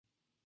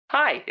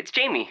Hi, it's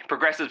Jamie,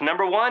 Progressive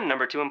number 1,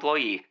 number 2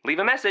 employee. Leave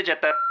a message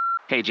at the...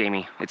 Hey,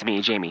 Jamie, it's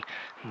me, Jamie.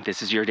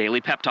 This is your daily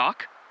pep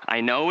talk.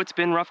 I know it's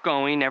been rough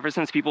going ever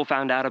since people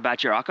found out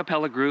about your a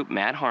cappella group,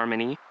 Mad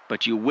Harmony,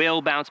 but you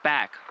will bounce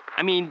back.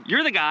 I mean,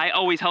 you're the guy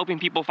always helping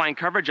people find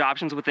coverage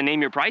options with the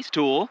Name Your Price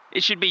tool.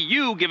 It should be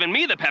you giving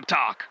me the pep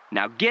talk.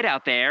 Now get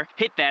out there,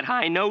 hit that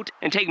high note,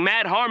 and take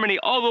Mad Harmony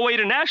all the way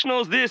to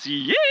nationals this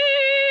year!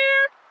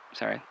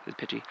 Sorry, it's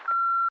pitchy.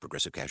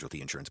 Progressive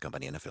Casualty Insurance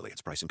Company and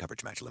Affiliates. Price and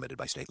coverage match limited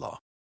by state law.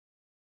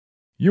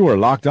 You are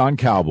Locked On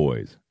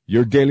Cowboys,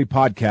 your daily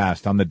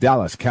podcast on the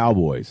Dallas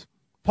Cowboys.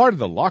 Part of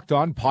the Locked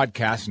On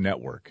Podcast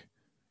Network.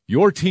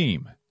 Your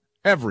team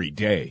every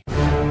day.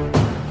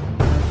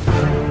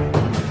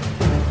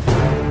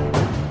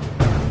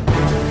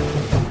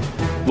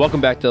 Welcome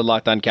back to the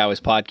Locked On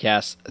Cowboys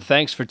podcast.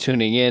 Thanks for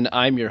tuning in.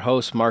 I'm your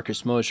host,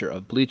 Marcus Mosher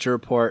of Bleacher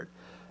Report.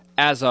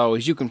 As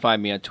always, you can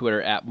find me on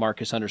Twitter at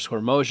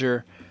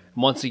Marcus_Mosher.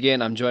 Once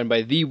again, I'm joined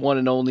by the one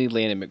and only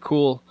Landon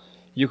McCool.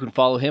 You can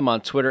follow him on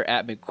Twitter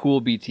at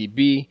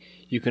McCoolBTB.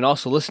 You can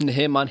also listen to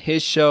him on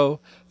his show,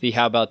 the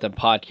How About Them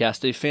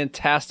podcast. A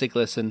fantastic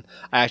listen.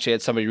 I actually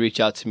had somebody reach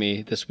out to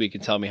me this week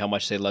and tell me how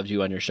much they loved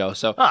you on your show.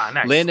 So,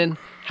 nice. Landon,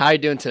 how are you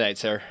doing tonight,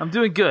 sir? I'm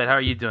doing good. How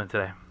are you doing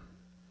today?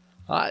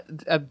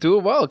 I'm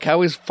doing well.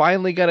 Cowboys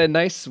finally got a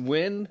nice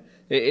win.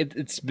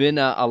 It's been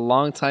a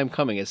long time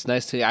coming. It's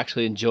nice to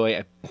actually enjoy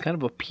a kind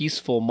of a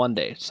peaceful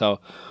Monday. So,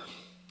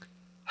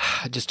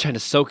 just trying to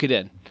soak it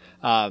in.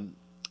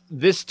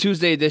 This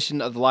Tuesday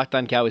edition of the Locked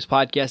On Cowboys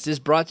podcast is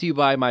brought to you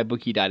by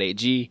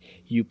MyBookie.ag.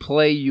 You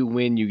play, you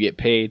win, you get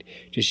paid.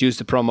 Just use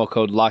the promo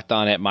code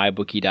LOCKEDON at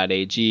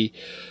MyBookie.ag.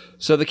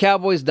 So the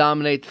Cowboys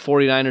dominate the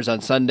 49ers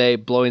on Sunday,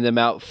 blowing them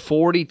out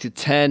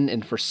 40-10,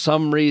 and for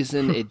some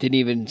reason, it didn't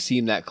even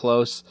seem that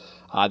close.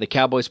 The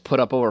Cowboys put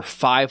up over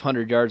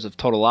 500 yards of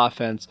total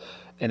offense,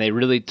 and they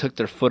really took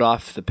their foot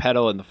off the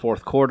pedal in the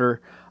fourth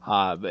quarter.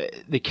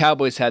 The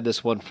Cowboys had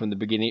this one from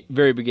the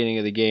very beginning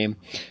of the game.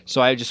 So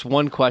I have just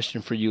one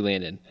question for you,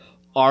 Landon.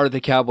 Are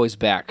the Cowboys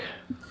back?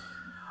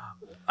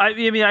 I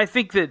mean, I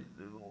think that.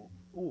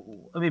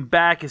 I mean,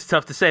 back is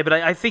tough to say, but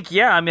I think,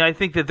 yeah. I mean, I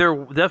think that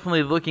they're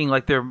definitely looking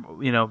like they're,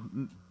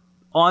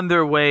 on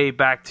their way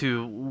back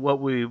to what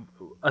we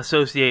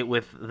associate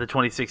with the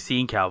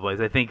 2016 Cowboys.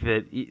 I think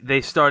that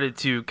they started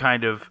to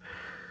kind of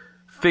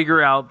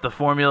figure out the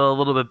formula a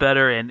little bit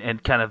better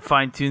and kind of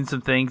fine tune some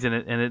things, and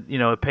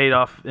it paid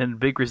off in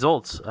big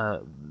results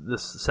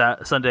this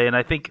Sunday. And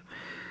I think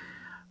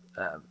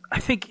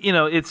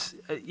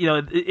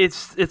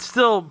it's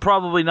still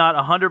probably not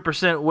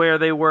 100% where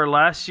they were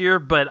last year,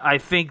 but I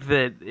think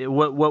that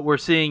what we're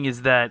seeing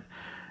is that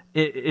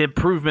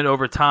improvement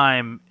over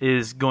time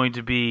is going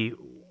to be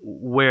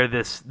where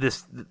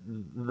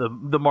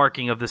the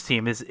marking of this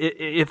team is.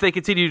 If they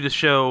continue to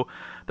show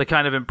the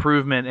kind of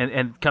improvement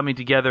and coming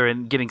together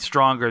and getting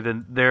stronger,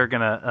 then they're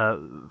going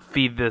to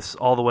feed this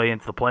all the way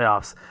into the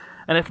playoffs.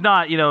 And if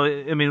not,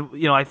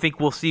 I think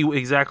we'll see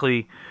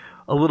exactly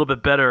a little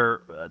bit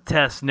better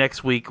test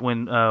next week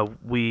when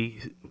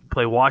we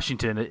play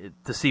Washington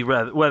to see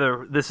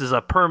whether this is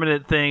a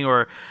permanent thing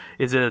or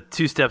is it a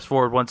 2 steps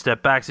forward, 1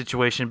 step back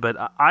situation. But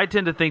I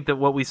tend to think that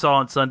what we saw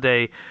on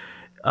Sunday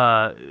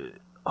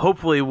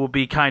hopefully will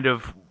be kind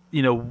of,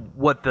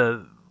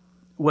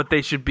 what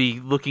they should be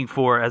looking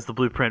for as the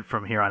blueprint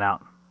from here on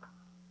out.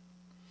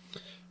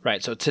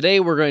 Right, so today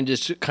we're going to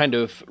just kind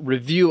of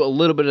review a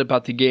little bit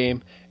about the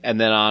game,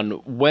 and then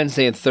on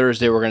Wednesday and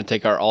Thursday we're going to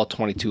take our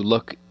all-22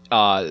 look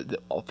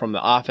from the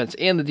offense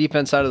and the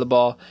defense side of the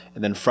ball,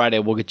 and then Friday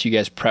we'll get you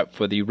guys prepped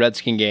for the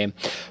Redskin game.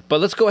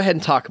 But let's go ahead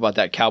and talk about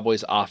that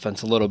Cowboys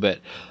offense a little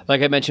bit.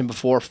 Like I mentioned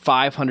before,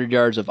 500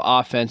 yards of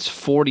offense,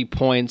 40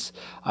 points.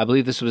 I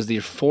believe this was the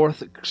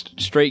 4th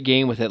straight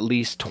game with at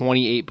least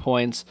 28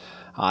 points.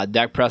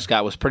 Dak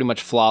Prescott was pretty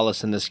much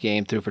flawless in this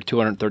game, threw for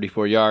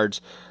 234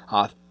 yards,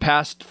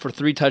 passed for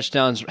 3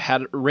 touchdowns,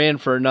 ran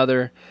for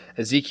another.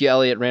 Ezekiel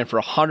Elliott ran for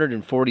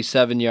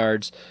 147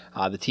 yards.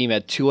 The team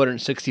had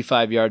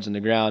 265 yards on the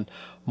ground.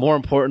 More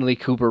importantly,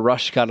 Cooper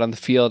Rush got on the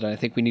field, and I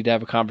think we need to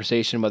have a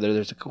conversation whether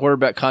there's a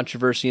quarterback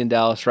controversy in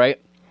Dallas, right?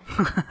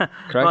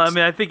 Correct? Well, I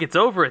mean, I think it's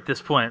over at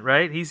this point,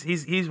 right?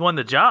 He's won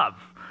the job.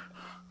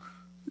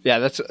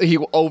 Yeah, he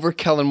over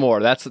Kellen Moore.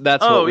 That's.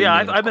 Oh, what yeah,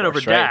 mean, I've been over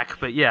right? Dak,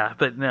 but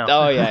no.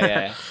 Oh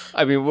yeah.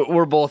 I mean,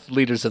 we're both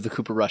leaders of the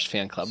Cooper Rush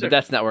fan club, but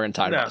that's not what we're going to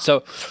talk about.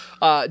 So,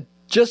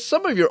 just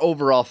some of your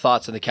overall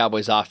thoughts on the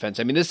Cowboys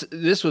offense. I mean,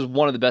 this was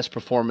one of the best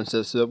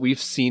performances that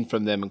we've seen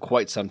from them in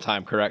quite some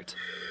time. Correct?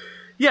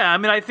 Yeah, I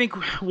mean, I think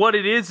what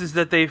it is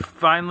that they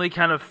finally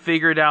kind of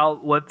figured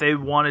out what they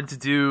wanted to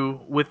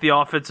do with the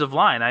offensive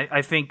line.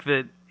 I think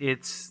that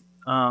it's.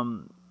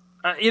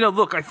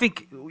 Look, I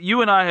think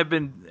you and I have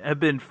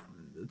been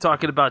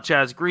talking about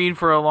Chaz Green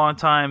for a long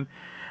time,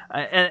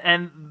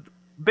 and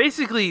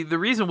basically the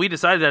reason we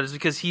decided that is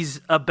because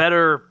he's a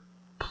better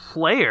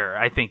player,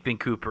 I think, than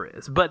Cooper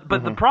is. But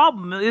the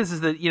problem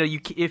is that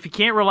if you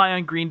can't rely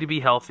on Green to be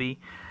healthy,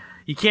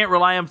 you can't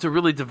rely on him to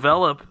really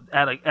develop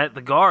at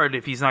the guard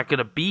if he's not going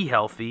to be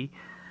healthy.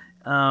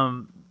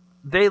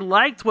 they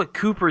liked what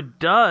Cooper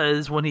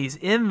does when he's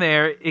in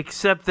there,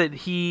 except that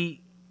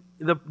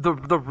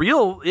the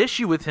real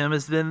issue with him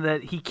is then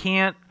that he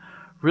can't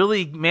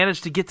really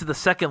manage to get to the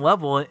second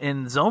level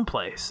in zone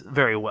plays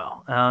very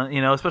well.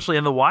 Especially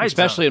in the wide zone.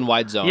 Especially in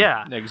wide zone.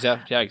 Yeah.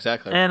 Exactly.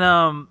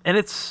 And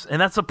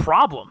that's a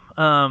problem.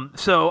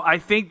 So I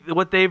think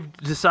what they've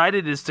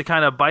decided is to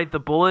kind of bite the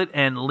bullet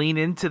and lean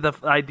into the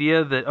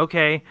idea that,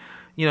 okay,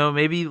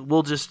 maybe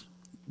we'll just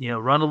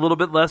run a little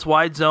bit less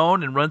wide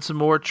zone and run some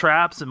more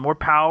traps and more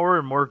power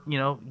and more,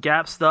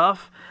 gap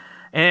stuff.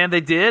 And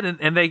they did,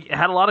 and they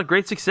had a lot of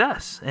great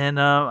success. And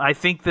I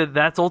think that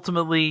that's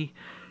ultimately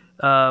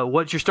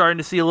what you're starting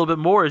to see a little bit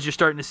more is you're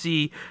starting to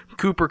see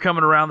Cooper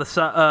coming around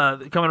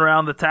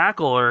the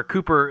tackle, or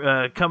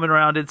Cooper coming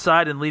around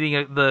inside and leading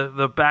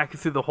the back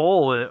through the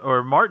hole,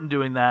 or Martin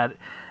doing that.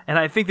 And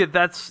I think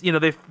that's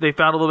they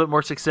found a little bit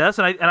more success,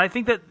 and I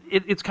think that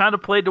it's kind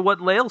of played to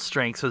what Lale's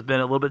strengths has been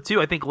a little bit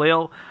too. I think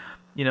Lale,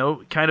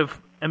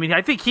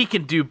 I think he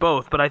can do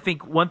both, but I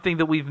think one thing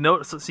that we've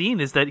seen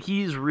is that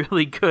he's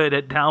really good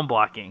at down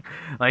blocking.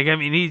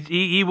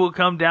 He will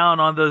come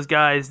down on those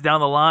guys down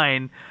the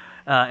line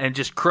and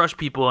just crush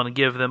people and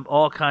give them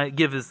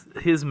give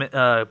his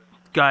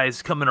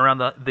guys coming around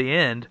the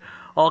end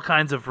all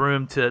kinds of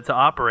room to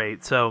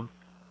operate. So,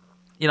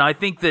 I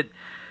think that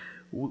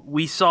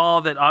we saw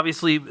that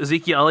obviously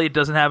Ezekiel Elliott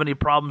doesn't have any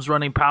problems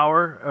running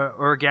power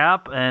or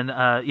gap, and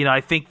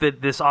I think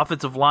that this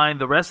offensive line,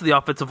 the rest of the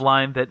offensive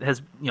line that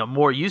has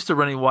more used to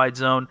running wide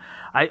zone,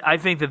 I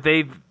think that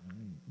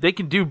they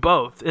can do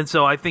both, and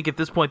so I think at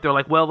this point they're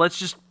like, well, let's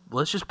just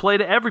play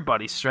to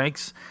everybody's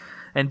strengths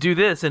and do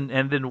this, and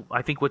then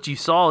I think what you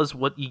saw is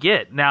what you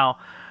get. Now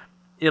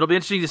it'll be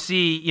interesting to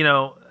see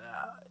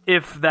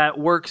if that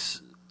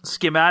works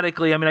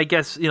schematically. I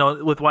guess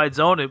with wide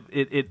zone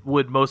it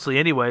would mostly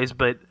anyways,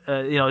 but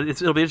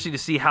it'll be interesting to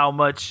see how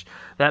much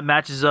that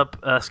matches up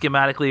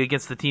schematically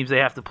against the teams they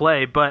have to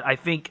play. But I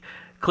think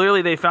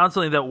clearly they found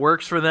something that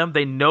works for them.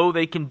 They know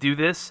they can do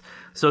this,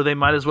 so they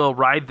might as well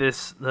ride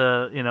this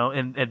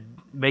and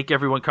make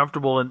everyone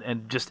comfortable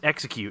and just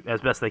execute as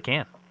best they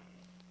can.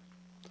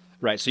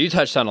 Right, so you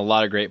touched on a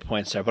lot of great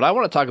points there, but I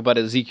want to talk about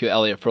Ezekiel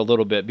Elliott for a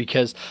little bit,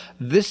 because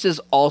this is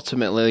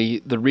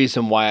ultimately the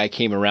reason why I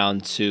came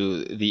around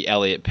to the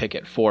Elliott pick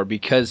at 4,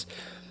 because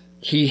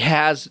he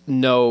has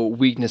no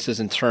weaknesses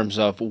in terms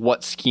of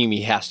what scheme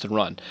he has to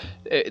run.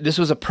 This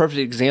was a perfect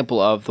example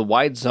of the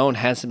wide zone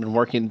hasn't been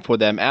working for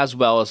them as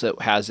well as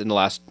it has in the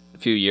last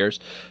few years,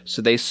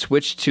 so they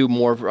switched to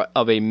more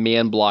of a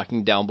man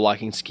blocking, down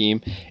blocking scheme,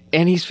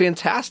 and he's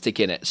fantastic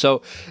in it.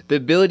 So the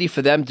ability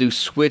for them to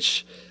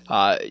switch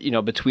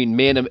between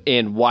man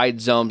and wide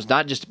zones,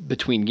 not just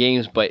between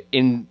games, but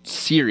in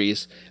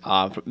series,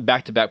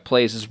 back-to-back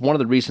plays, is one of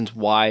the reasons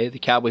why the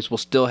Cowboys will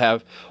still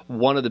have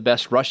one of the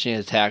best rushing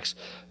attacks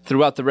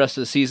throughout the rest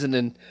of the season.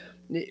 And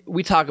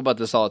we talk about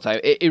this all the time.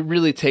 It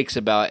really takes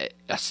about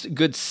a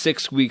good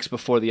 6 weeks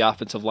before the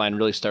offensive line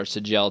really starts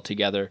to gel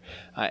together.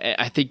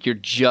 I think you're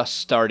just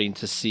starting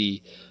to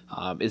see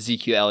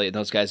Ezekiel Elliott and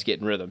those guys get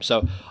in rhythm.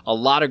 So a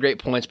lot of great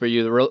points for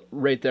you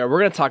right there. We're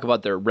going to talk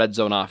about their red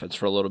zone offense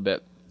for a little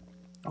bit.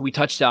 We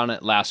touched on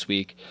it last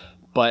week,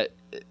 but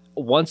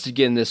once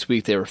again this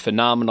week they were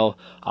phenomenal.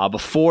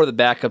 Before the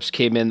backups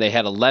came in, they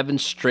had 11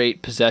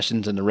 straight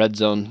possessions in the red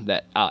zone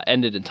that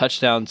ended in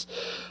touchdowns.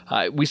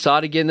 We saw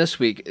it again this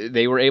week.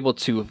 They were able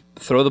to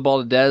throw the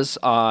ball to Dez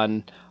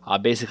on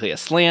basically a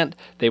slant.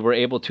 They were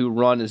able to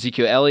run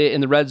Ezekiel Elliott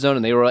in the red zone,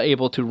 and they were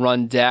able to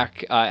run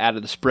Dak out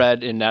of the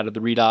spread and out of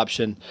the read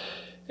option.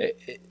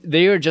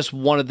 They are just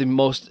one of the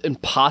most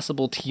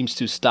impossible teams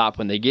to stop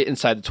when they get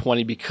inside the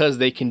 20, because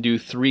they can do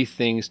three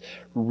things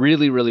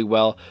really, really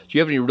well. Do you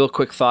have any real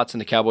quick thoughts on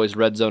the Cowboys'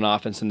 red zone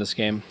offense in this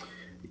game?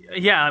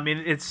 Yeah,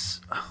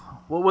 it's,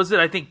 what was it?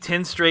 I think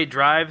 10 straight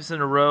drives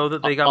in a row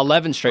that they got.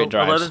 11 straight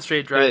drives. 11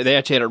 straight drives. They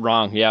actually had it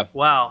wrong, yeah.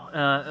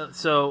 Wow.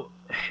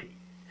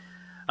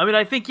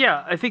 I think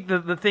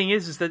the thing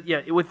is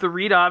that, with the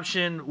read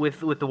option, with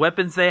the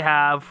weapons they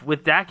have,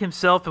 with Dak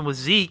himself and with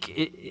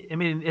Zeke,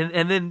 and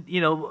then,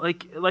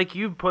 like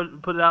you put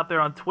it out there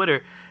on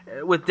Twitter,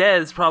 with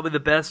Dez, probably the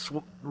best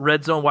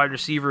red zone wide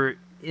receiver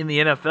in the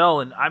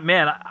NFL. And I'm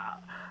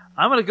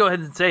going to go ahead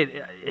and say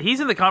it. He's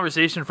in the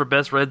conversation for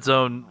best red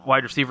zone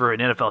wide receiver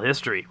in NFL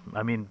history.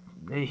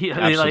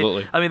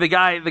 Absolutely.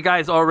 The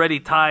guy's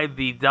already tied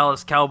the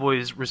Dallas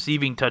Cowboys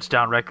receiving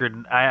touchdown record.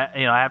 And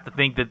I have to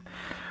think that,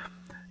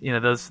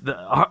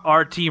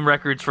 our team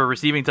records for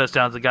receiving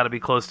touchdowns have got to be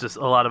close to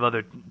a lot of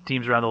other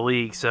teams around the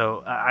league.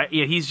 So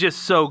he's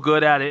just so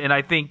good at it. And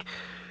I think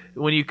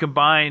when you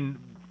combine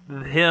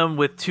him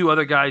with two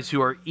other guys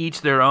who are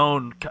each their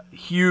own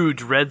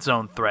huge red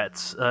zone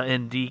threats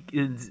in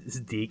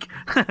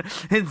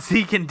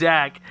Zeke and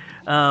Dak.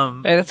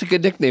 Hey, that's a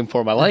good nickname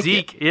for him. I like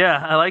Zeke, it.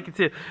 Yeah, I like it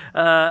too.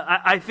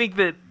 I think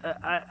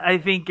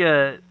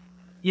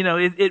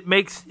it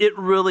makes it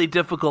really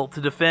difficult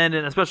to defend,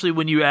 and especially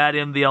when you add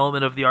in the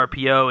element of the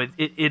RPO,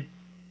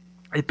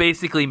 it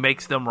basically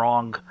makes them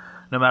wrong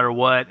no matter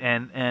what.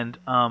 And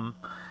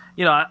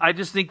I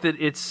just think that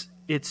it's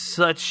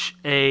such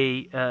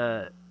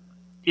a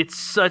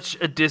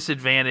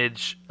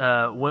disadvantage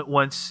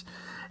once,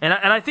 and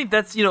I think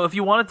that's, if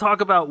you want to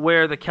talk about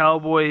where the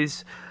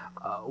Cowboys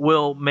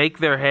will make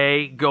their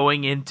hay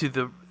going into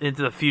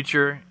the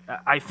future,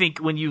 I think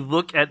when you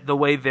look at the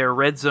way their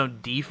red zone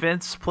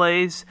defense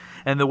plays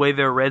and the way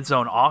their red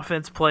zone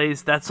offense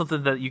plays, that's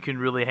something that you can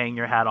really hang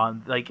your hat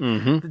on. Like,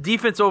 the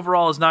defense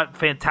overall is not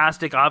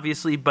fantastic,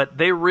 obviously, but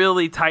they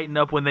really tighten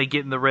up when they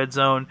get in the red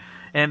zone.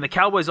 And the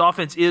Cowboys'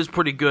 offense is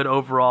pretty good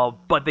overall,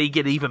 but they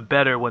get even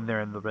better when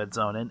they're in the red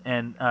zone.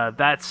 And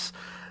that's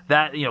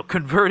that.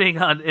 Converting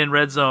in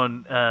red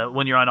zone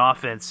when you're on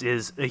offense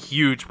is a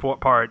huge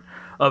part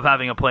of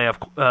having a playoff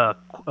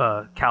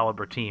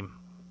caliber team.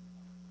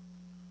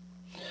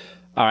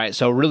 All right,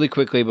 so really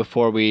quickly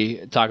before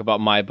we talk about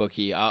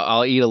MyBookie,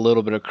 I'll eat a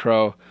little bit of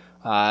crow.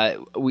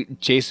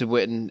 Jason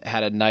Witten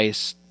had a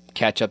nice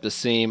catch up the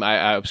seam.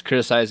 I was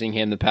criticizing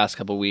him the past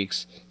couple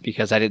weeks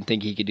because I didn't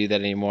think he could do that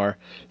anymore.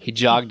 He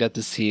jogged up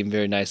the seam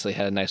very nicely,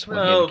 had a nice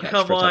one-handed catch.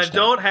 Oh, come on,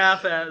 don't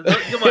half-ass.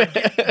 Come on,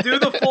 do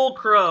the full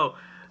crow.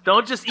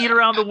 Don't just eat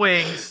around the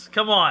wings.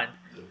 Come on.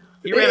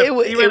 He ran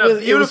a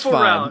beautiful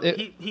route.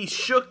 He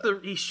shook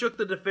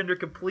the defender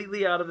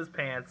completely out of his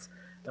pants.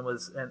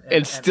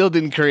 And still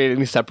didn't create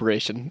any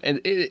separation,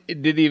 and it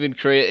didn't even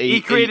create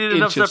he created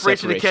enough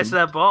separation to catch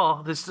that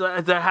ball. Just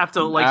to have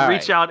to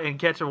reach out and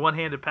catch a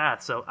one-handed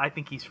pass. So I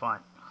think he's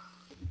fine.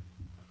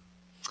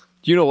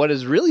 You know what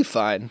is really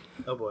fine?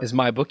 Oh boy. Is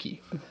MyBookie.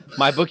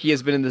 MyBookie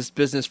has been in this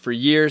business for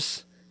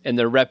years, and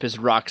their rep is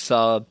rock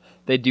solid.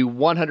 They do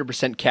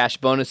 100% cash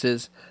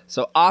bonuses,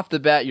 so off the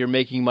bat you're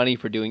making money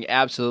for doing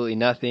absolutely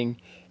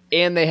nothing,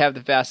 and they have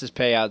the fastest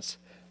payouts.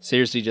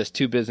 Seriously, just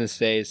 2 business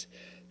days.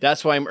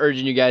 That's why I'm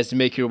urging you guys to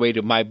make your way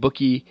to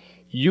MyBookie.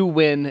 You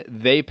win,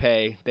 they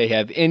pay. They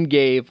have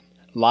in-game,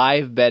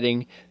 live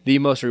betting, the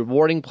most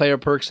rewarding player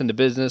perks in the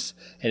business,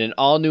 and an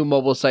all-new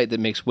mobile site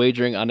that makes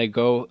wagering on the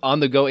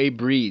go a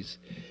breeze.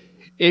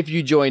 If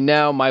you join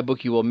now,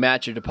 MyBookie will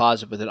match your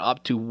deposit with an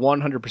up to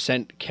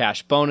 100%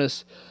 cash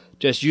bonus.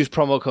 Just use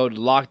promo code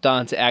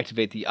LOCKEDON to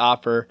activate the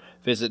offer.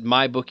 Visit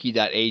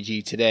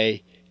mybookie.ag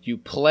today. You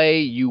play,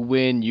 you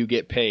win, you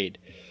get paid.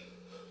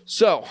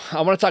 So,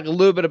 I want to talk a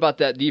little bit about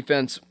that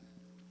defense.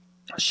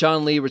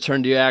 Sean Lee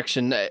returned to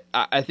action.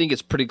 I think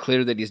it's pretty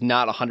clear that he's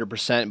not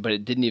 100%, but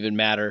it didn't even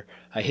matter.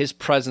 His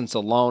presence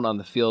alone on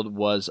the field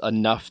was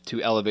enough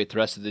to elevate the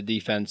rest of the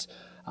defense.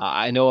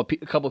 I know a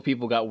couple of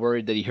people got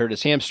worried that he hurt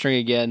his hamstring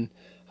again.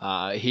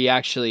 He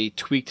actually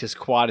tweaked his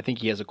quad. I think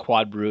he has a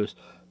quad bruise.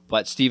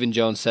 But Stephen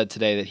Jones said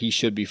today that he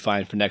should be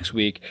fine for next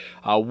week.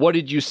 What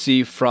did you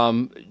see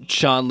from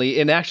Sean Lee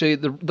and actually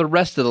the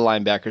rest of the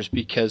linebackers?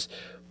 Because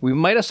we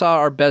might have saw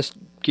our best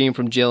game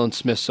from Jalen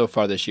Smith so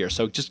far this year.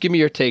 So just give me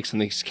your takes on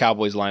these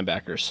Cowboys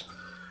linebackers.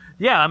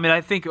 Yeah, I mean,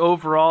 I think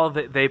overall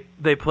they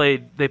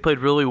played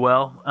really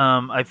well.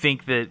 I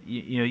think that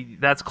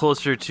that's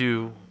closer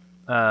to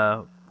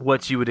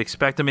what you would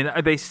expect. I mean,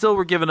 they still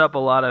were giving up a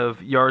lot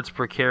of yards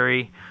per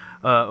carry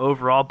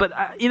overall, but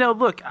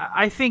look,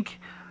 I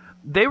think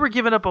they were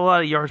giving up a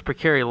lot of yards per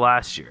carry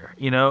last year.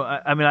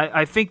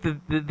 I think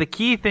the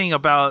key thing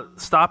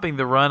about stopping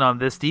the run on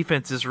this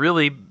defense is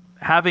really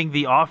having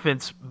the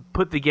offense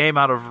put the game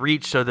out of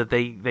reach so that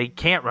they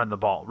can't run the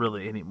ball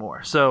really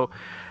anymore. So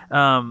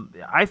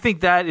I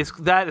think that is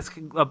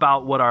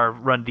about what our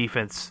run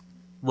defense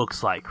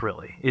looks like.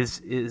 Really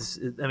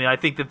I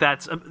think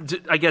that's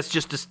I guess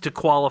just to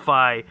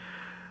qualify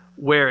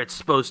where it's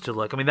supposed to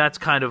look. I mean, that's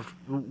kind of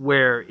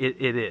where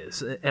it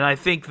is, and I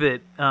think that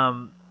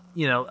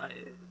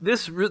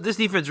this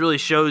defense really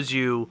shows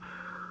you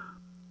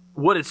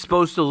what it's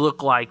supposed to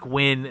look like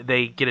when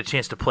they get a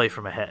chance to play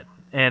from ahead,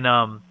 and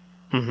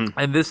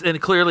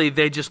and clearly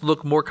they just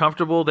look more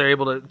comfortable. They're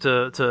able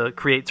to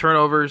create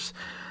turnovers.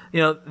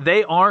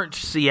 They aren't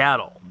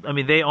Seattle. I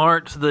mean, they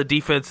aren't the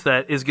defense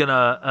that is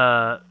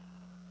gonna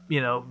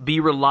be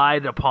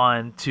relied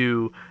upon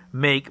to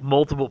make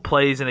multiple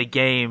plays in a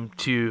game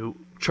to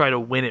try to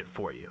win it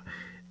for you.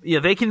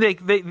 They can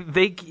make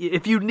they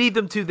if you need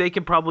them to, they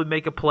can probably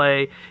make a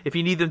play. If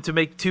you need them to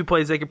make 2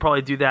 plays, they can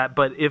probably do that.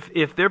 But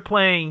if they're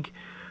playing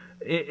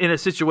in a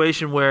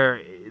situation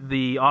where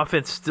the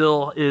offense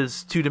still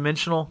is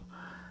 2-dimensional,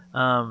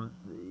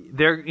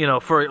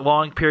 they're for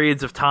long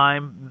periods of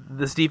time,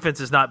 this defense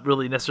is not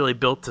really necessarily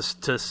built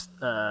to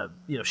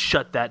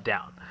shut that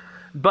down.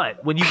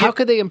 But when you how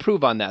could they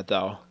improve on that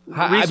though?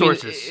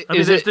 Resources.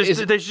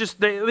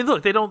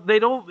 Look, they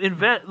don't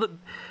invest. Look,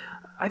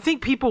 I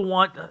think people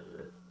want.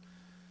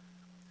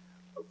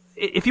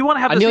 If you want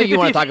to have, I know you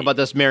want to talk about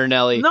this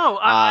Marinelli, no,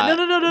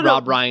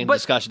 Rob Ryan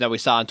discussion that we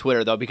saw on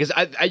Twitter though, because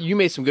you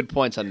made some good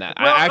points on that.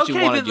 Well, I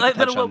actually wanted you to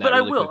touch on that. But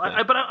really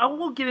I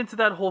won't get into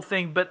that whole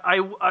thing. But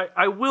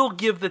I will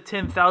give the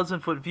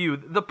 10,000-foot view.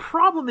 The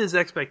problem is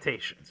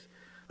expectations.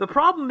 The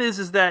problem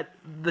is that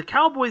the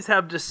Cowboys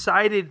have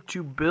decided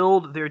to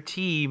build their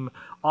team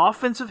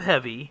offensive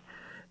heavy,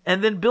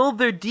 and then build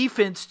their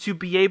defense to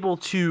be able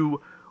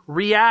to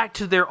react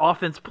to their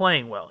offense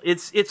playing well.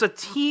 It's a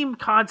team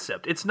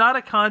concept. It's not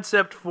a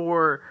concept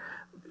for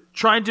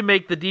trying to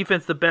make the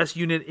defense the best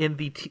unit in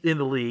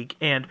the league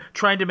and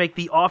trying to make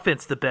the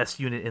offense the best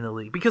unit in the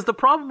league. Because the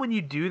problem when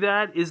you do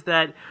that is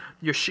that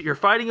you're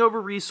fighting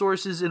over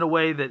resources in a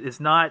way that is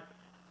not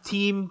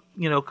team,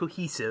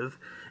 cohesive.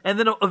 And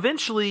then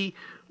eventually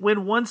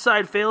when one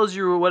side fails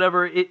you or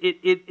whatever,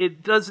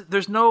 it does,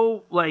 there's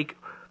no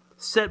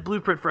set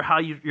blueprint for how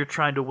you're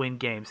trying to win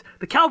games.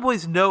 The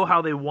Cowboys know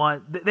how they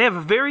have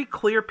a very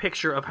clear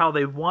picture of how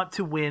they want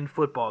to win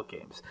football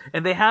games.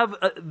 And they have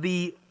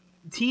the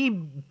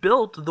team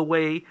built the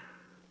way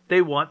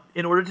they want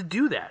in order to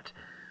do that.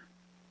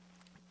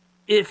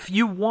 If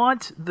you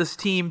want this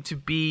team to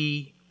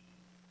be,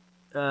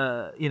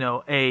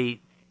 a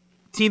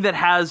team that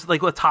has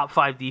a top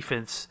 5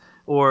 defense,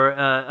 or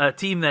a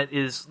team that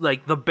is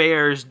like the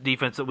Bears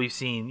defense that we've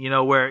seen,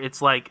 where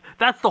it's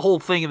that's the whole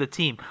thing of the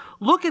team.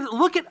 Look at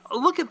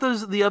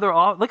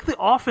the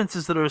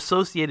offenses that are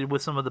associated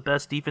with some of the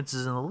best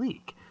defenses in the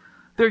league.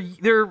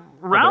 They're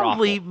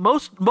roundly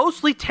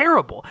mostly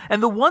terrible,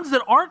 and the ones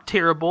that aren't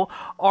terrible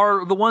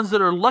are the ones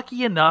that are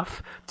lucky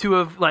enough to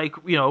have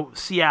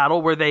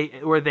Seattle, where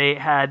they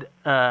had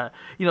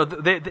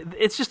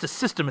it's just a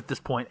system at this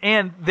point,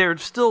 and they're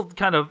still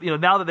kind of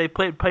now that they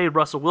played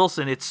Russell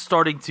Wilson, it's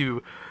starting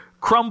to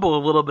crumble a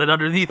little bit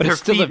underneath their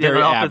feet in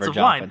the offensive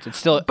line. Offense. It's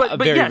still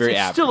very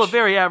average. Still a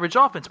very average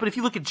offense. But if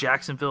you look at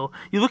Jacksonville,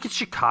 you look at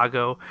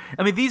Chicago.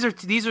 I mean, these are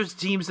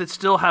teams that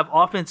still have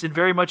offense and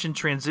very much in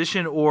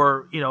transition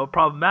or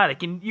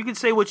problematic. And you can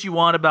say what you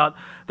want about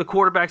the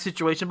quarterback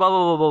situation, blah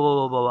blah blah blah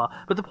blah blah blah.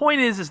 But the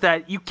point is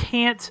that you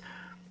can't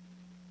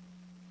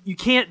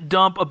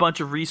dump a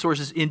bunch of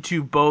resources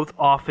into both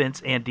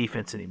offense and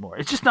defense anymore.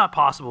 It's just not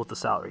possible with the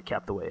salary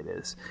cap the way it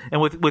is, and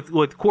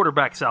with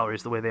quarterback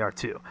salaries the way they are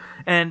too.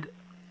 And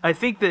I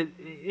think that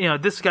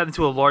this got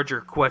into a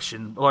larger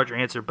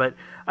answer, but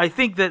I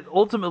think that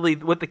ultimately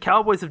what the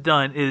Cowboys have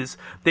done is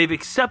they've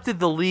accepted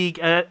the league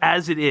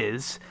as it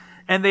is,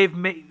 and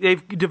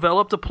they've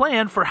developed a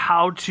plan for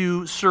how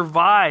to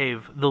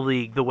survive the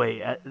league the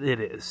way it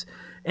is.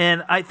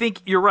 And I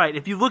think you're right.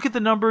 If you look at the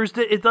numbers,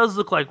 it does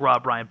look like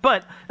Rob Ryan.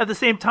 But at the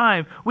same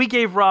time, we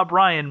gave Rob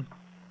Ryan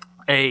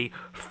a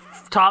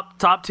top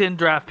 10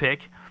 draft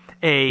pick,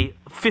 a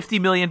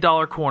 $50 million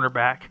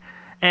cornerback,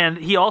 and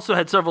he also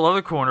had several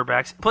other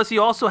cornerbacks. Plus, he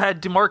also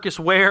had DeMarcus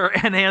Ware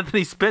and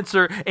Anthony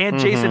Spencer and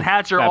Jason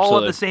Hatcher all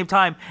at the same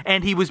time,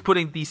 and he was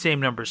putting these same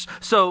numbers.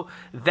 So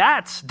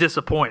that's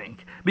disappointing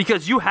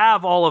because you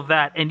have all of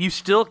that, and you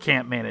still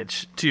can't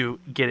manage to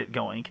get it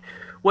going.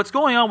 What's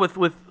going on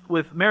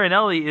with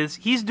Marinelli is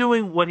he's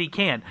doing what he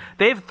can.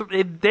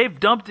 They've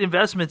dumped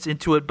investments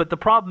into it, but the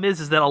problem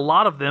is that a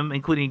lot of them,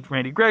 including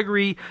Randy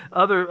Gregory,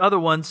 other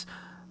ones,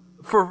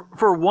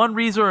 for one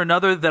reason or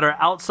another that are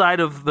outside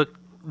of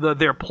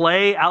their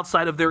play,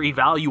 outside of their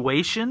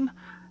evaluation,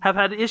 have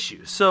had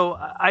issues. So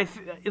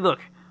look,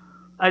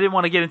 I didn't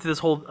want to get into this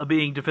whole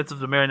being defensive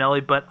to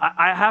Marinelli, but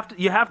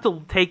you have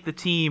to take the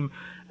team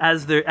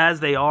as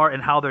they are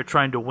and how they're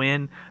trying to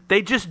win.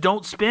 They just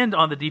don't spend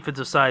on the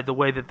defensive side the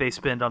way that they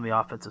spend on the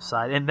offensive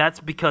side, and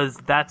that's because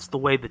that's the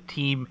way the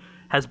team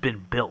has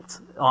been built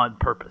on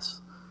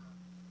purpose.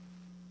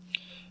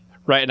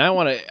 Right, and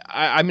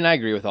I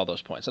agree with all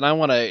those points, and I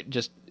want to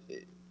just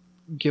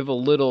give a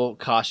little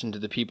caution to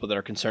the people that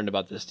are concerned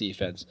about this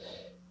defense.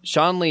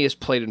 Sean Lee has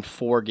played in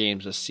 4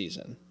 games this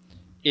season.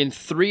 In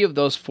 3 of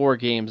those 4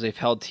 games, they've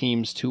held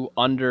teams to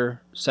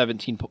under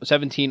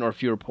 17 or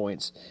fewer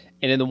points.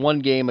 And in the one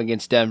game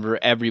against Denver,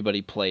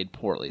 everybody played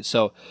poorly.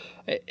 So,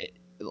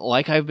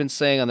 like I've been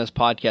saying on this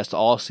podcast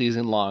all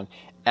season long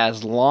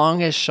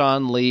as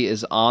Sean Lee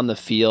is on the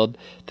field,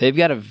 they've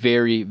got a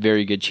very,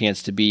 very good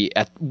chance to be,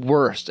 at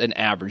worst, an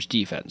average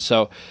defense.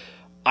 So,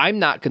 I'm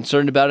not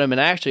concerned about him. And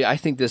actually, I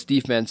think this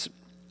defense,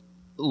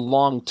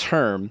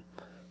 long-term,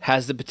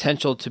 has the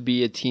potential to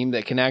be a team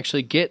that can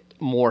actually get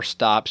more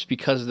stops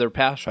because of their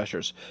pass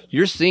rushers.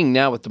 You're seeing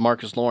now with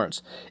DeMarcus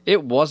Lawrence,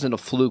 it wasn't a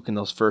fluke in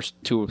those first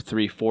 2 or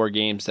 3, 4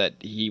 games that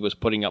he was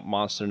putting up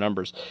monster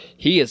numbers.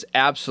 He is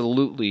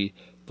absolutely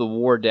the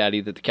war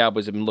daddy that the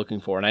Cowboys have been looking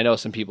for. And I know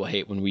some people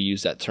hate when we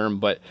use that term,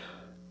 but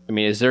I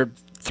mean, is there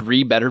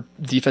 3 better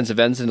defensive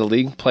ends in the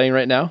league playing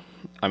right now?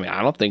 I mean,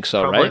 I don't think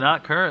so, Probably right? Probably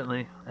not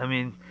currently. I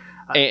mean,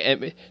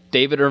 and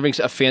David Irving's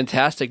a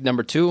fantastic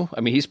number 2. I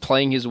mean, he's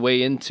playing his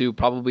way into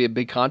probably a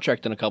big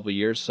contract in a couple of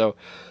years. So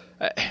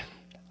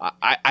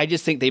I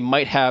just think they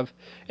might have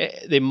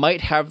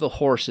the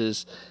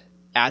horses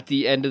at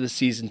the end of the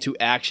season to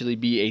actually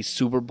be a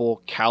Super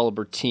Bowl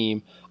caliber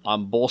team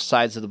on both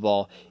sides of the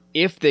ball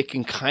if they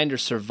can kind of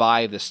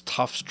survive this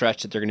tough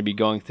stretch that they're going to be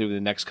going through in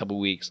the next couple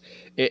of weeks.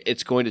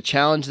 It's going to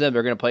challenge them.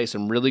 They're going to play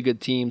some really good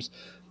teams.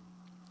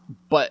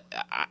 But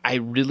I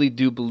really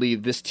do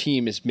believe this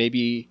team is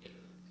maybe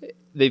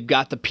they've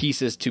got the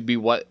pieces to be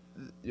what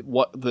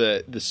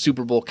the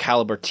Super Bowl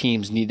caliber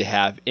teams need to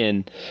have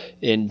in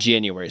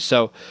January.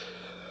 So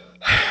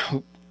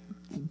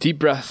deep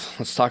breath.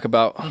 Let's talk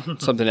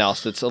about something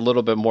else that's a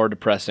little bit more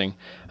depressing.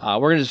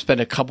 We're going to spend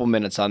a couple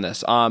minutes on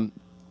this. On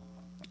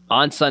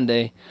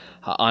Sunday,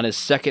 on his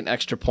second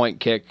extra point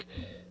kick,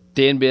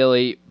 Dan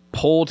Bailey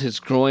pulled his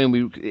groin.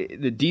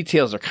 The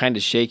details are kind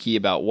of shaky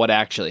about what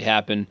actually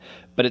happened,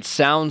 but it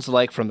sounds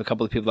like from a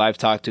couple of people I've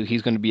talked to,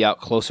 he's going to be out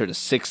closer to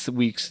 6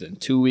 weeks than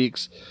 2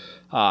 weeks.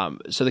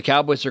 So the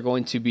Cowboys are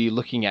going to be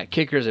looking at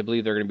kickers. I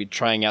believe they're going to be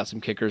trying out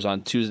some kickers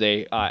on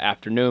Tuesday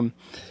afternoon.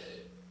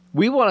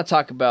 We want to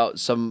talk about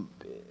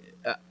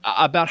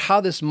about how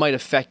this might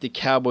affect the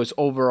Cowboys'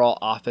 overall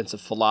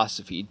offensive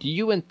philosophy. Do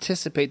you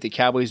anticipate the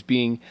Cowboys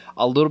being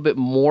a little bit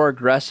more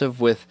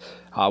aggressive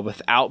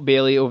without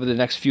Bailey over the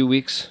next few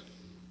weeks?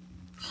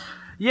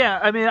 Yeah,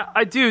 I mean,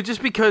 I do,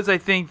 just because I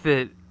think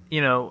that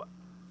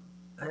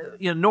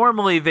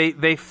normally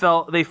they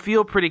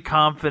feel pretty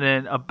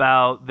confident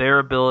about their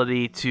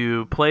ability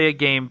to play a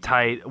game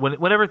tight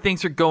whenever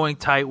things are going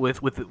tight with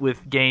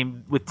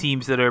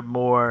teams that are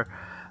more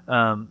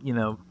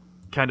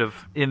kind of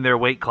in their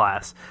weight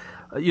class.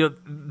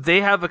 They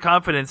have the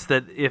confidence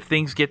that if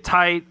things get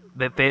tight,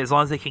 that as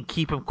long as they can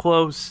keep them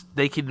close,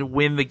 they can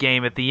win the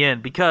game at the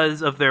end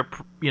because of their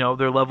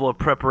level of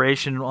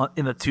preparation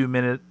in the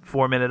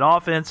 4-minute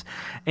offense,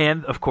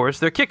 and of course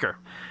their kicker,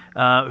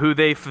 who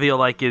they feel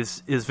like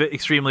is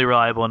extremely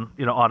reliable and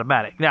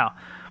automatic. Now,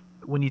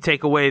 when you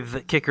take away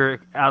the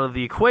kicker out of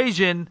the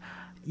equation,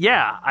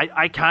 yeah,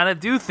 I kind of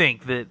do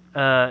think that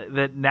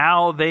that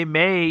now they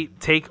may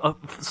take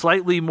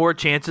slightly more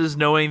chances,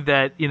 knowing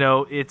that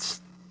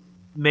it's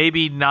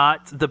maybe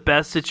not the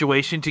best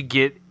situation to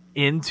get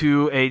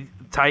into a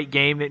tight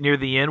game near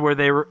the end where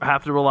they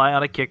have to rely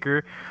on a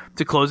kicker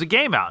to close a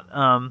game out.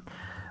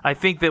 I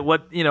think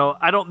that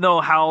I don't know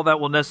how that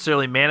will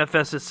necessarily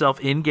manifest itself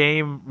in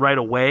game right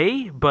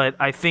away, but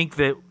I think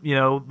that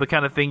the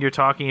kind of thing you're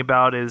talking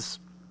about is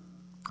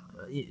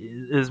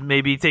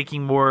maybe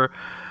taking more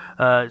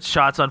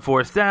shots on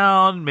fourth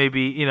down,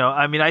 maybe,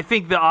 I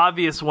think the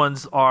obvious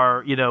ones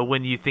are,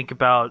 when you think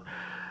about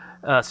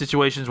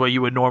situations where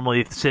you would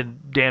normally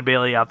send Dan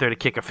Bailey out there to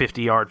kick a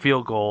 50-yard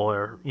field goal,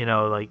 or,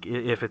 like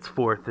if it's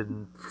 4th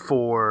and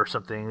 4 or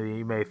something,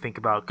 you may think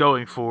about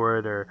going for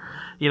it, or,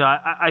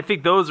 I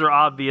think those are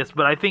obvious,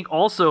 but I think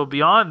also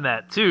beyond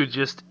that too,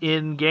 just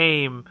in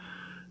game,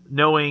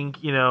 knowing,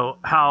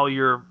 how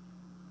you're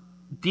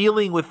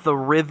dealing with the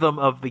rhythm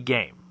of the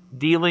game,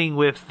 dealing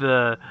with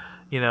the,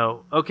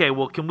 okay,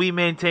 well, can we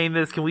maintain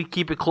this? Can we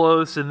keep it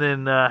close and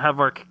then have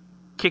our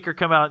kicker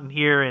come out in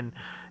here and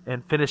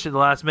finish at the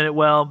last minute?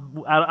 Well,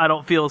 I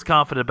don't feel as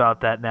confident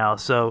about that now.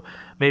 So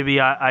maybe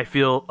I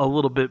feel a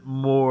little bit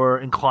more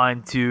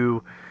inclined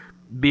to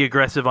be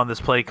aggressive on this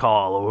play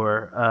call,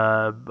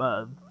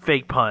 or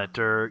fake punt,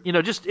 or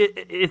just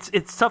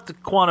it's tough to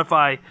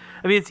quantify.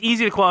 I mean, it's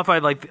easy to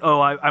quantify, like,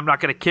 I'm not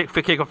going to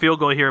kick a field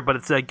goal here, but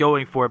it's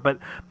going for it. But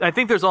I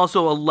think there's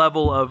also a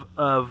level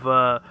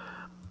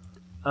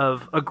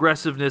of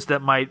aggressiveness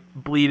that might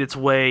bleed its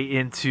way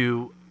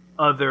into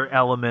other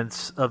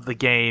elements of the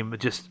game,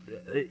 just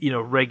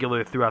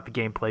regular throughout the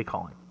game play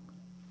calling.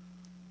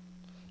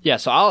 Yeah,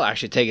 so I'll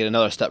actually take it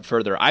another step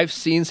further. I've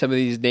seen some of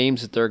these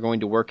names that they're going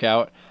to work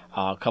out.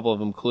 A couple of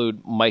them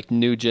include Mike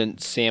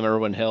Nugent, Sam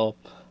Irwin-Hill.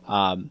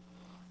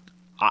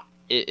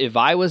 If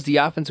I was the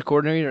offensive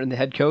coordinator and the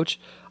head coach,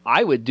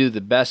 I would do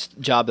the best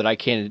job that I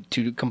can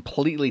to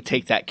completely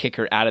take that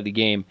kicker out of the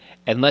game,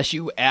 unless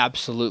you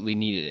absolutely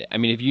needed it. I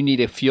mean, if you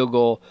need a field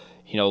goal,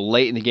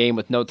 late in the game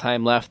with no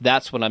time left,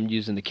 that's when I'm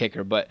using the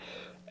kicker. But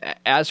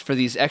as for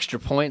these extra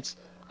points,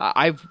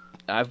 I've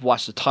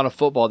watched a ton of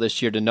football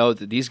this year to know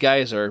that these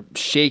guys are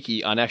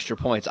shaky on extra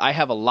points. I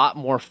have a lot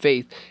more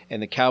faith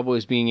in the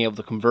Cowboys being able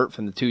to convert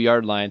from the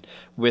 2-yard line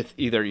with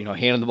either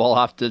handing the ball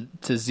off to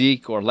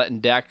Zeke, or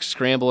letting Dak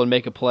scramble and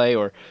make a play,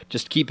 or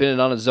just keeping it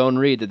on a zone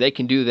read, that they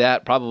can do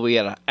that probably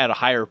at a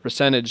higher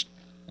percentage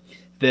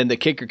than the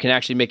kicker can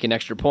actually make an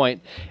extra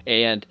point.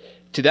 And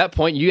to that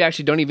point, you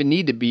actually don't even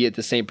need to be at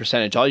the same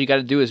percentage. All you got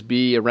to do is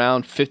be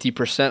around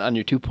 50% on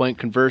your 2-point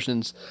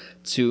conversions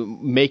to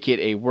make it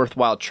a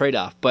worthwhile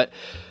trade-off. But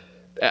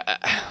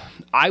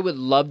I would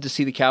love to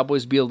see the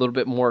Cowboys be a little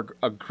bit more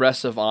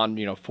aggressive on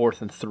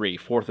 4th and 3,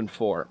 4th and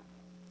 4.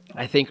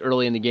 I think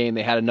early in the game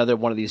they had another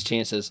one of these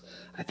chances.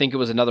 I think it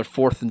was another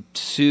 4th and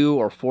 2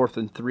 or 4th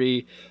and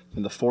 3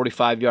 from the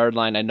 45-yard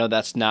line. I know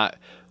that's not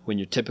when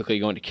you're typically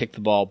going to kick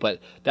the ball, but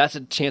that's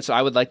a chance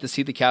I would like to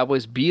see the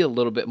Cowboys be a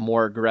little bit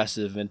more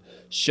aggressive and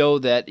show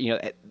that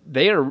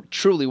they are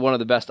truly one of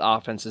the best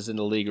offenses in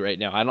the league right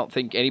now. I don't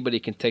think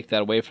anybody can take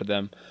that away from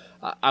them.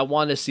 I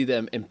want to see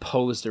them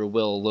impose their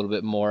will a little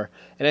bit more,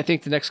 and I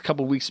think the next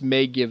couple of weeks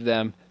may give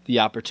them the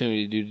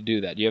opportunity to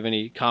do that. Do you have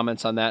any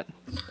comments on that?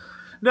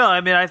 No,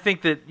 I mean, I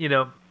think that,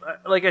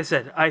 like I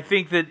said, I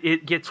think that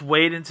it gets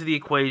weighed into the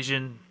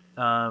equation,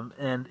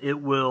 and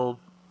it'll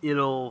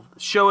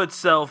show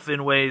itself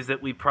in ways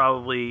that we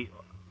probably,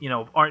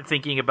 aren't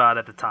thinking about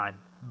at the time.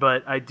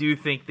 But I do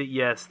think that,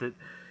 yes, that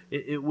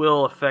it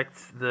will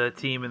affect the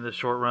team in the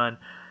short run.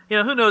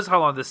 Who knows how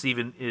long this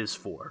even is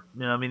for?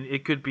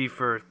 It could be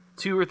for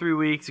 2 or 3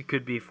 weeks. It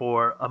could be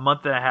for a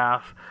month and a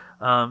half.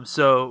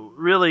 So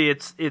really,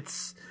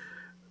 it's.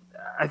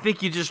 I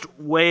think you just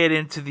weigh it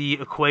into the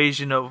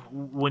equation of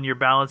when you're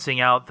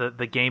balancing out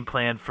the game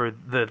plan for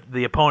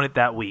the opponent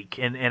that week,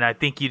 and I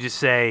think you just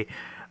say,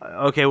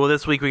 okay, well,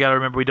 this week we got to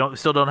remember we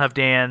still don't have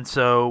Dan,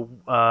 so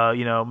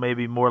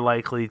maybe more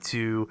likely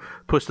to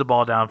push the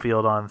ball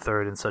downfield on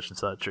third and such,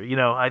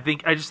 or I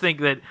just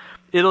think that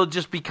it'll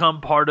just become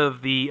part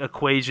of the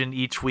equation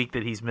each week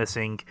that he's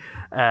missing,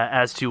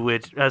 as to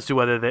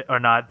whether or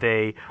not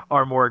they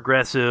are more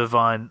aggressive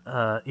on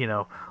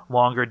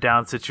longer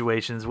down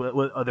situations,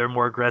 whether they're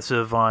more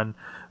aggressive on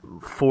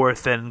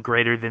fourth and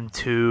greater than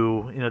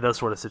 2, those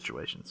sort of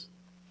situations.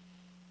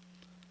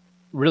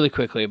 Really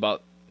quickly,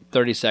 about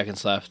 30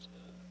 seconds left,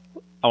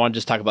 I want to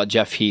just talk about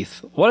Jeff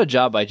Heath. What a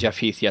job by Jeff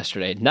Heath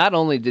yesterday. Not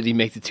only did he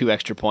make the 2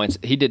 extra points,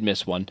 he did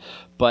miss one,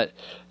 but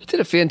he did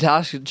a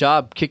fantastic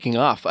job kicking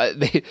off.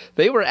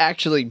 They were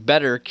actually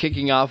better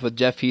kicking off with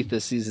Jeff Heath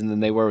this season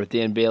than they were with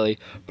Dan Bailey,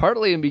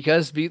 partly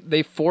because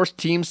they forced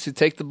teams to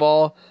take the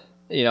ball,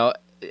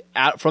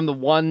 out from the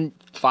 1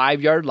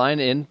 5-yard line,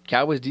 and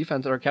Cowboys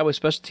defense or Cowboys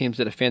special teams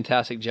did a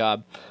fantastic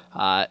job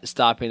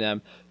stopping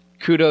them.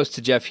 Kudos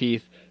to Jeff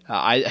Heath.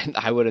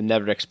 I would have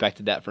never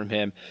expected that from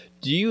him.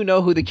 Do you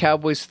know who the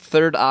Cowboys'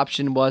 third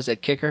option was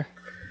at kicker?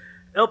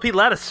 LP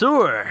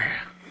Ladouceur.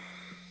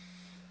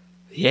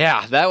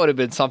 Yeah, that would have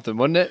been something,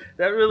 wouldn't it?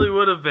 That really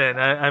would have been.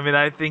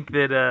 I think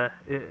that.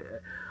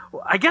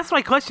 I guess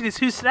my question is,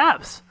 who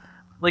snaps?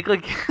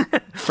 Like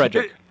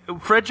Frederick.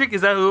 Frederick,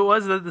 is that who it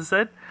was that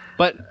said?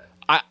 But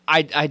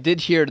I did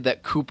hear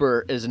that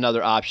Cooper is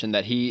another option,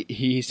 that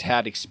he's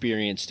had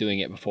experience doing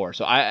it before.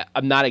 So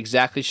I'm not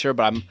exactly sure,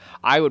 but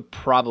I would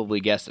probably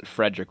guess that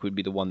Frederick would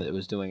be the one that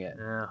was doing it.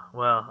 Yeah.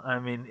 Well,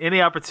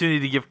 any opportunity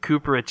to give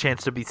Cooper a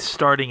chance to be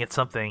starting at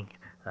something.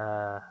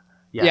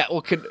 Yeah.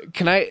 Well,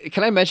 can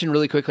I mention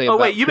really quickly? Oh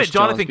about wait, you Chris meant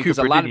Jonathan Jones,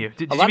 Cooper, didn't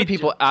you? A lot of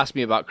people ask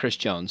me about Chris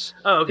Jones.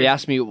 Oh, okay. They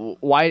asked me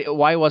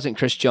why wasn't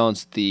Chris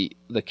Jones the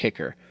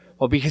kicker?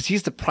 Well, because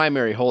he's the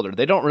primary holder.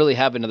 They don't really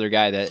have another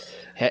guy that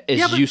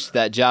is used to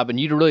that job, and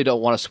you really don't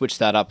want to switch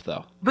that up,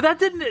 though. But that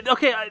didn't.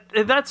 Okay,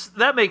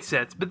 that makes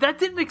sense. But that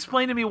didn't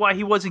explain to me why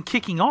he wasn't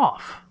kicking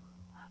off.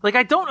 Like,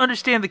 I don't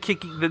understand the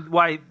kicking.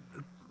 Why?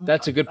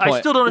 That's a good point. I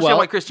still don't understand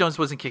why Chris Jones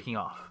wasn't kicking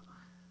off.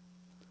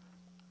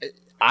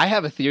 I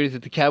have a theory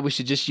that the Cowboys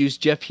should just use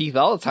Jeff Heath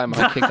all the time on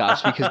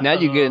kickoffs, because now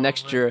you get an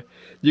extra.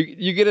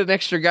 You get an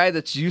extra guy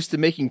that's used to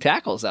making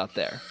tackles out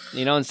there.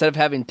 Instead of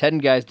having 10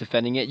 guys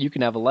defending it, you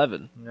can have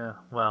 11. Yeah,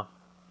 well,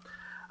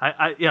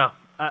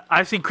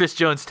 I've seen Chris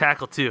Jones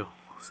tackle too,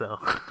 so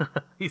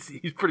he's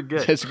pretty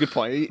good. That's a good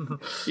point.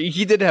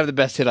 He did have the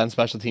best hit on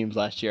special teams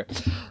last year.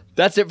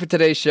 That's it for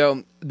today's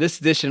show. This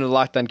edition of the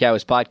Locked On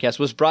Cowboys podcast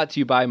was brought to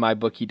you by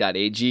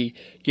MyBookie.ag.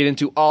 Get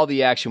into all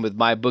the action with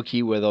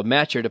MyBookie, where they'll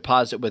match your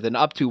deposit with an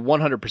up to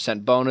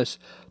 100% bonus.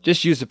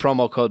 Just use the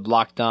promo code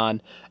LOCKEDON.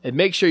 And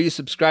make sure you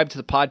subscribe to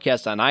the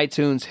podcast on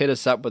iTunes. Hit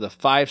us up with a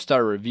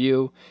 5-star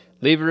review.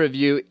 Leave a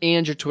review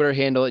and your Twitter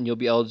handle, and you'll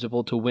be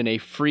eligible to win a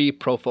free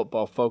Pro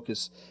Football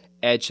Focus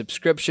Edge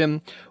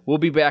subscription. We'll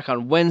be back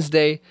on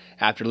Wednesday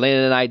after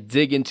Landon and I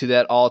dig into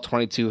that all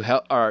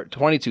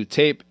 22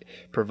 tape,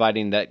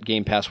 providing that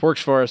Game Pass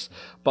works for us.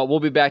 But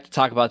we'll be back to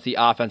talk about the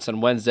offense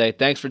on Wednesday.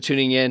 Thanks for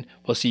tuning in.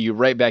 We'll see you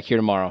right back here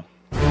tomorrow.